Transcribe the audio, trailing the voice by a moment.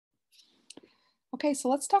Okay, so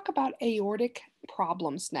let's talk about aortic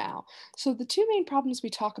problems now. So the two main problems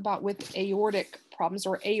we talk about with aortic problems,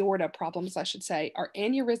 or aorta problems, I should say, are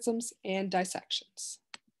aneurysms and dissections.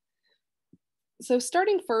 So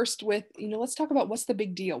starting first with, let's talk about what's the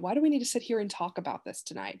big deal. Why do we need to sit here and talk about this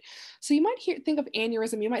tonight? So you might think of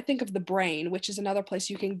aneurysm, you might think of the brain, which is another place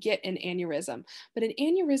you can get an aneurysm. But an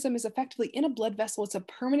aneurysm is effectively in a blood vessel. It's a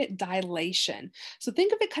permanent dilation. So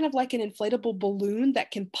think of it kind of like an inflatable balloon that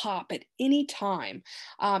can pop at any time.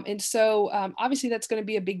 And so obviously that's going to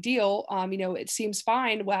be a big deal. It seems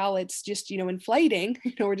fine while it's just, inflating,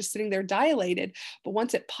 we're just sitting there dilated. But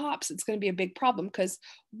once it pops, it's going to be a big problem because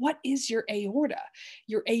what is your aorta?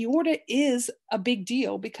 Your aorta is a big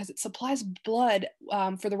deal because it supplies blood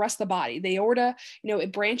for the rest of the body. The aorta,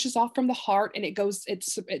 it branches off from the heart and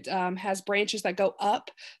it has branches that go up,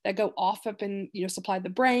 that go off up and, supply the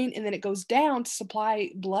brain. And then it goes down to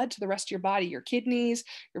supply blood to the rest of your body, your kidneys,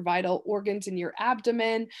 your vital organs in your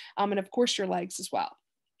abdomen, and of course your legs as well.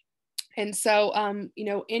 And so,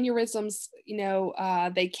 aneurysms,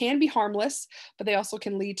 they can be harmless, but they also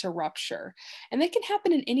can lead to rupture. And they can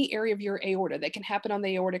happen in any area of your aorta. They can happen on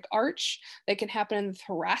the aortic arch. They can happen in the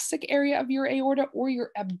thoracic area of your aorta or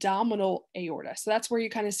your abdominal aorta. So that's where you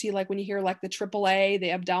kind of see, like when you hear like the AAA,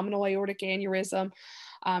 the abdominal aortic aneurysm,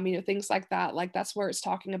 things like that. Like that's where it's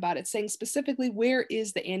talking about. It's saying specifically where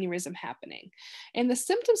is the aneurysm happening. And the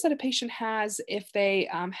symptoms that a patient has if they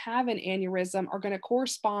have an aneurysm are going to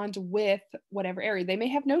correspond with whatever area. They may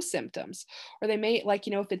have no symptoms, or they may, like,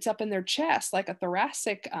 if it's up in their chest, like a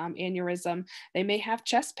thoracic aneurysm, they may have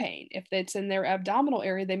chest pain. If it's in their abdominal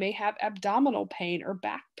area, they may have abdominal pain or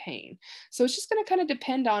back pain. So it's just going to kind of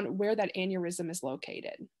depend on where that aneurysm is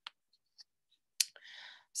located.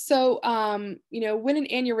 So, when an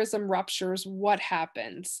aneurysm ruptures, what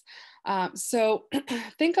happens? So,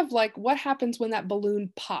 think of like what happens when that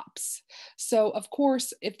balloon pops. So, of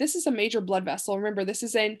course, if this is a major blood vessel, remember this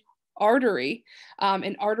is an artery,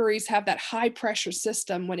 and arteries have that high pressure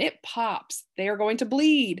system. When it pops, they are going to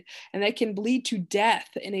bleed, and they can bleed to death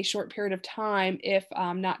in a short period of time if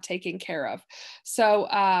not taken care of. So,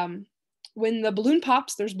 when the balloon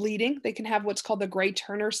pops, there's bleeding. They can have what's called the gray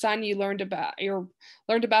Turner sign. You learned about it,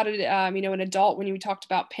 in adult when you talked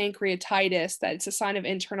about pancreatitis, that it's a sign of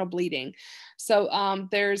internal bleeding. So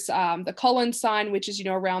there's the Cullen sign, which is,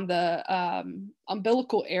 around the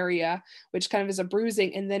umbilical area, which kind of is a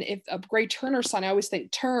bruising. And then if a gray Turner sign, I always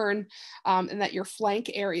think turn, and that your flank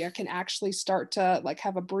area can actually start to like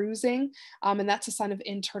have a bruising. And that's a sign of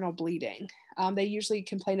internal bleeding. They usually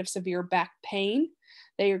complain of severe back pain.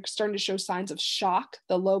 They are starting to show signs of shock,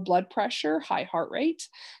 the low blood pressure, high heart rate,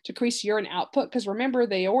 decreased urine output, because remember,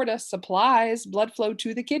 the aorta supplies blood flow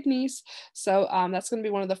to the kidneys. So that's going to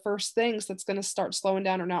be one of the first things that's going to start slowing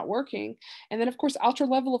down or not working. And then, of course, altered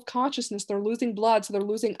level of consciousness. They're losing blood, so they're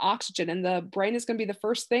losing oxygen. And the brain is going to be the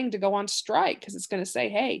first thing to go on strike because it's going to say,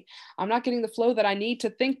 hey, I'm not getting the flow that I need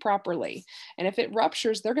to think properly. And if it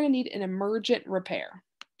ruptures, they're going to need an emergent repair.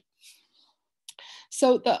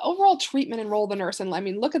 So the overall treatment and role of the nurse, and I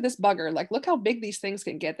mean, look at this bugger, like look how big these things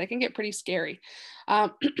can get. They can get pretty scary.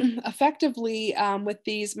 Effectively, with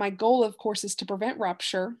these, my goal, of course, is to prevent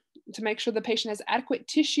rupture, to make sure the patient has adequate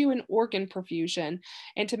tissue and organ perfusion,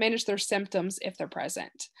 and to manage their symptoms if they're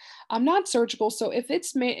present. I'm not surgical, so if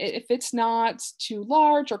it's not too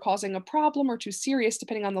large or causing a problem or too serious,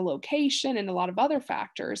 depending on the location and a lot of other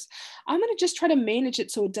factors, I'm going to just try to manage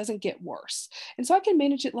it so it doesn't get worse. And so I can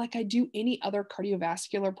manage it like I do any other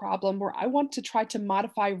cardiovascular problem where I want to try to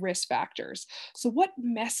modify risk factors. So what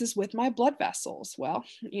messes with my blood vessels? Well,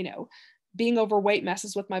 being overweight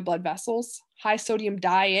messes with my blood vessels. High sodium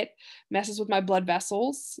diet messes with my blood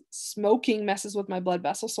vessels. Smoking messes with my blood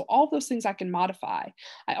vessels. So all those things I can modify.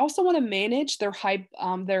 I also want to manage their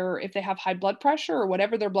if they have high blood pressure or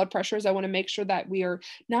whatever their blood pressure is. I want to make sure that we are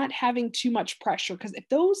not having too much pressure, because if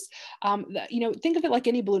those, think of it like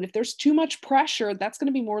any balloon. If there's too much pressure, that's going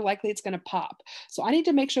to be more likely it's going to pop. So I need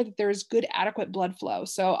to make sure that there is good, adequate blood flow.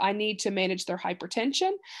 So I need to manage their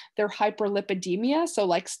hypertension, their hyperlipidemia, so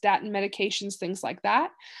like statin medications, things like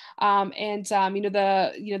that.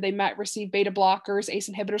 They might receive beta blockers, ACE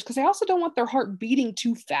inhibitors, because I also don't want their heart beating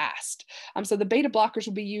too fast. So the beta blockers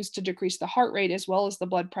will be used to decrease the heart rate as well as the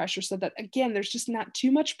blood pressure, so that, again, there's just not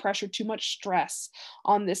too much pressure, too much stress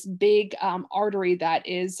on this big artery that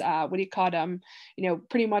is,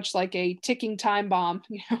 pretty much like a ticking time bomb,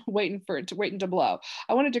 waiting to blow.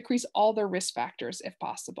 I want to decrease all their risk factors if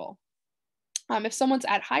possible. If someone's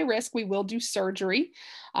at high risk, we will do surgery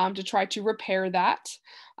to try to repair that.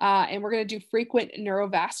 And we're going to do frequent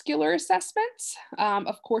neurovascular assessments,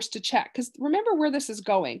 of course, to check. Because remember where this is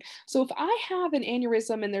going. So if I have an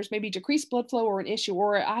aneurysm and there's maybe decreased blood flow or an issue,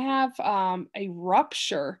 or I have a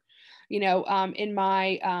rupture, in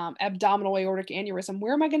my abdominal aortic aneurysm,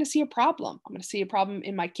 where am I going to see a problem? I'm going to see a problem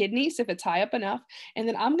in my kidneys if it's high up enough. And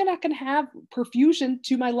then I'm not going to have perfusion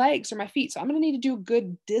to my legs or my feet. So I'm going to need to do a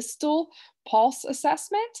good distal pulse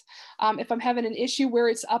assessment. If I'm having an issue where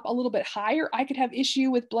it's up a little bit higher, I could have issue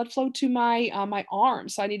with blood flow to my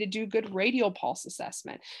arms. So I need to do good radial pulse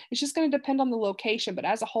assessment. It's just going to depend on the location, but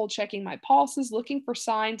as a whole, checking my pulses, looking for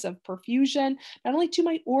signs of perfusion, not only to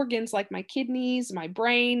my organs like my kidneys, my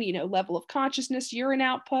brain, level of consciousness, urine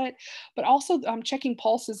output, but also checking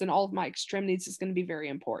pulses in all of my extremities is going to be very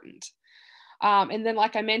important. And then,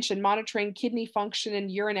 like I mentioned, monitoring kidney function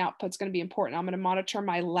and urine output is going to be important. I'm going to monitor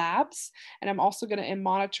my labs, and I'm also going to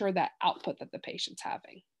monitor that output that the patient's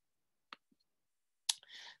having.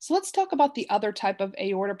 So let's talk about the other type of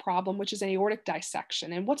aorta problem, which is an aortic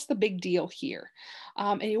dissection. And what's the big deal here?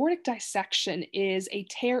 An aortic dissection is a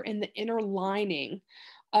tear in the inner lining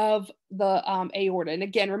of the aorta. And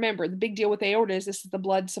again, remember, the big deal with aorta is this is the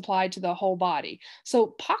blood supplied to the whole body. So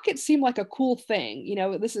pockets seem like a cool thing.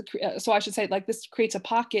 This is, so I should say, like, this creates a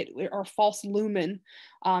pocket or false lumen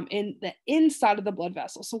in the inside of the blood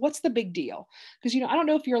vessel. So what's the big deal? Because, I don't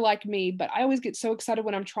know if you're like me, but I always get so excited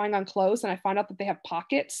when I'm trying on clothes and I find out that they have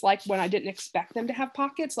pockets, like when I didn't expect them to have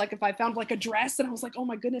pockets. Like if I found like a dress and I was like, oh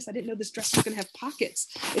my goodness, I didn't know this dress was going to have pockets.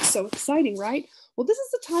 It's so exciting, right? Well, this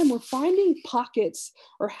is the time where finding pockets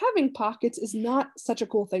or having pockets is not such a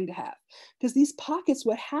cool thing to have, because these pockets,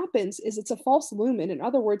 what happens is it's a false lumen. In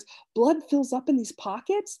other words, blood fills up in these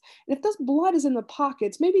pockets. And if this blood is in the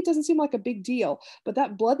pockets, maybe it doesn't seem like a big deal, but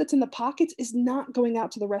that blood that's in the pockets is not going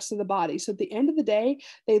out to the rest of the body. So at the end of the day,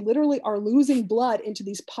 they literally are losing blood into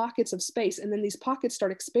these pockets of space. And then these pockets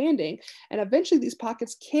start expanding. And eventually these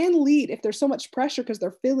pockets can lead, if there's so much pressure because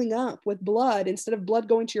they're filling up with blood, instead of blood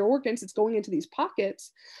going to your organs, it's going into these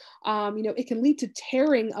pockets. It can lead to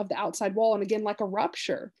tearing of the outside wall. And again, like a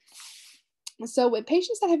rupture. So with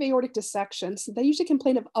patients that have aortic dissections, they usually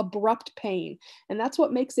complain of abrupt pain. And that's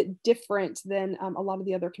what makes it different than a lot of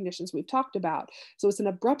the other conditions we've talked about. So it's an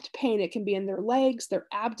abrupt pain. It can be in their legs, their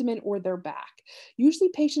abdomen, or their back. Usually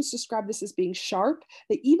patients describe this as being sharp.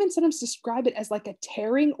 They even sometimes describe it as like a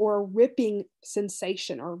tearing or a ripping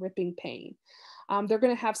sensation or ripping pain. They're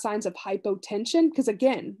going to have signs of hypotension because,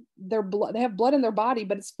 again, they have blood in their body,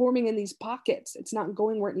 but it's forming in these pockets. It's not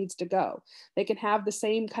going where it needs to go. They can have the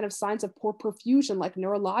same kind of signs of poor perfusion, like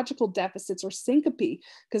neurological deficits or syncope,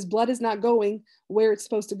 because blood is not going where it's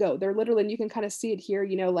supposed to go. They're literally, and you can kind of see it here,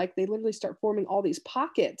 like they literally start forming all these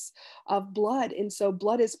pockets of blood. And so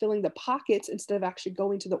blood is filling the pockets instead of actually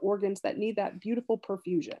going to the organs that need that beautiful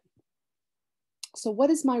perfusion. So what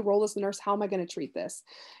is my role as the nurse? How am I going to treat this?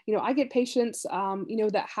 I get patients,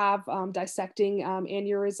 that have dissecting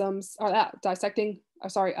aneurysms or dissecting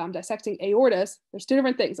aortas. There's two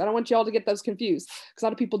different things. I don't want you all to get those confused because a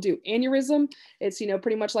lot of people do. Aneurysm, it's,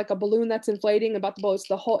 pretty much like a balloon that's inflating about the blow.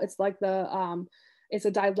 It's like it's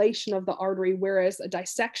a dilation of the artery, whereas a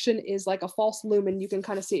dissection is like a false lumen. You can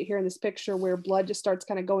kind of see it here in this picture where blood just starts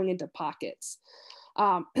kind of going into pockets.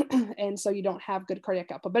 And so you don't have good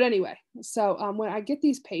cardiac output. But anyway, so when I get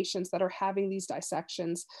these patients that are having these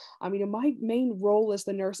dissections, my main role as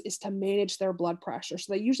the nurse is to manage their blood pressure.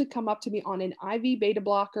 So they usually come up to me on an IV beta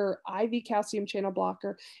blocker, IV calcium channel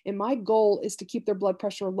blocker, and my goal is to keep their blood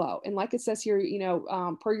pressure low. And like it says here,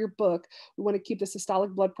 per your book, we want to keep the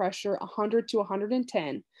systolic blood pressure 100 to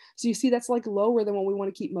 110. So you see that's like lower than what we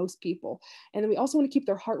want to keep most people. And then we also want to keep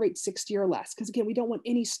their heart rate 60 or less, because again, we don't want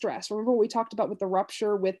any stress. Remember what we talked about with the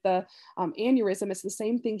rupture with the aneurysm? It's the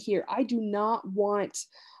same thing here. I do not want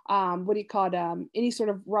any sort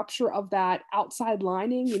of rupture of that outside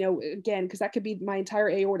lining, again, because that could be my entire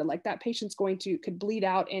aorta. Like that patient's could bleed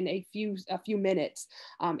out in a few minutes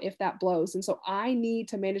if that blows. And so I need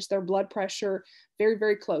to manage their blood pressure very,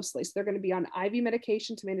 very closely. So they're going to be on IV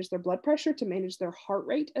medication to manage their blood pressure, to manage their heart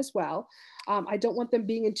rate as well. I don't want them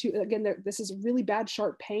being this is really bad,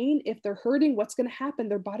 sharp pain. If they're hurting, what's going to happen?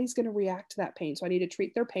 Their body's going to react to that pain. So I need to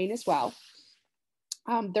treat their pain as well.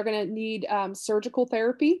 They're going to need surgical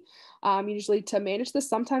therapy, usually to manage this.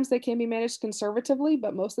 Sometimes they can be managed conservatively,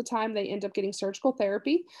 but most of the time they end up getting surgical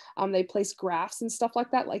therapy. They place grafts and stuff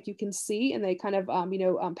like that, like you can see, and they kind of,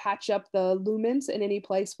 patch up the lumens in any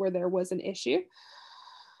place where there was an issue.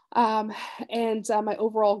 My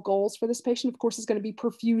overall goals for this patient, of course, is going to be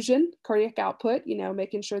perfusion, cardiac output,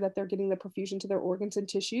 making sure that they're getting the perfusion to their organs and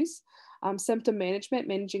tissues, symptom management,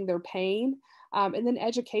 managing their pain, And then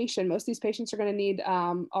education. Most of these patients are going to need,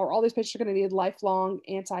 or all these patients are going to need lifelong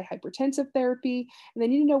antihypertensive therapy. And they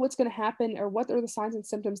need to know what's going to happen or what are the signs and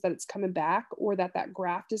symptoms that it's coming back or that that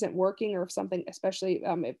graft isn't working or if something, especially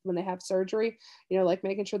when they have surgery, like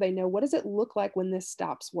making sure they know what does it look like when this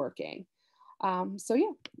stops working. So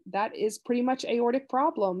yeah, that is pretty much aortic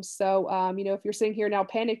problems. So, if you're sitting here now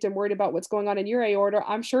panicked and worried about what's going on in your aorta,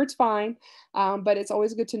 I'm sure it's fine. But it's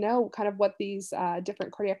always good to know kind of what these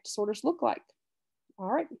different cardiac disorders look like.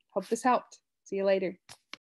 All right. Hope this helped. See you later.